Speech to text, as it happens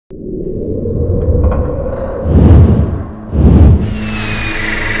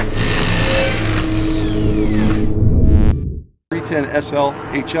and SL,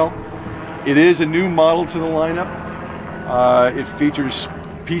 HL. It is a new model to the lineup. It features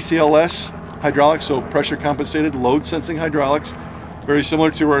PCLS hydraulics, so pressure compensated load sensing hydraulics, very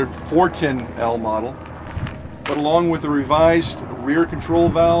similar to our 410L model. But along with the revised rear control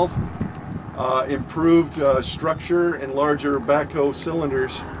valve, improved structure and larger backhoe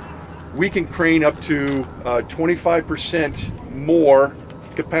cylinders, we can crane up to 25% more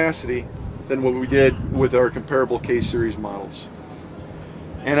capacity than what we did with our comparable K-Series models.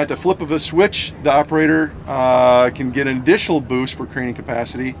 And at the flip of a switch, the operator can get an additional boost for craning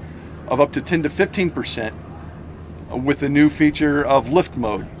capacity of up to 10 to 15% with the new feature of lift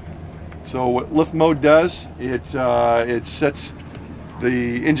mode. So what lift mode does, it sets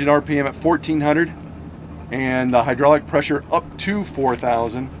the engine RPM at 1400 and the hydraulic pressure up to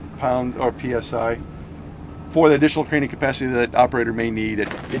 4,000 pounds or PSI for the additional craning capacity that operator may need.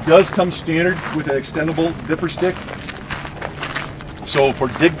 It does come standard with an extendable dipper stick. So for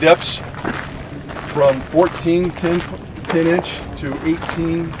dig depths from 14 10 inch to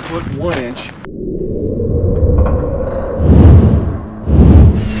 18 foot 1 inch,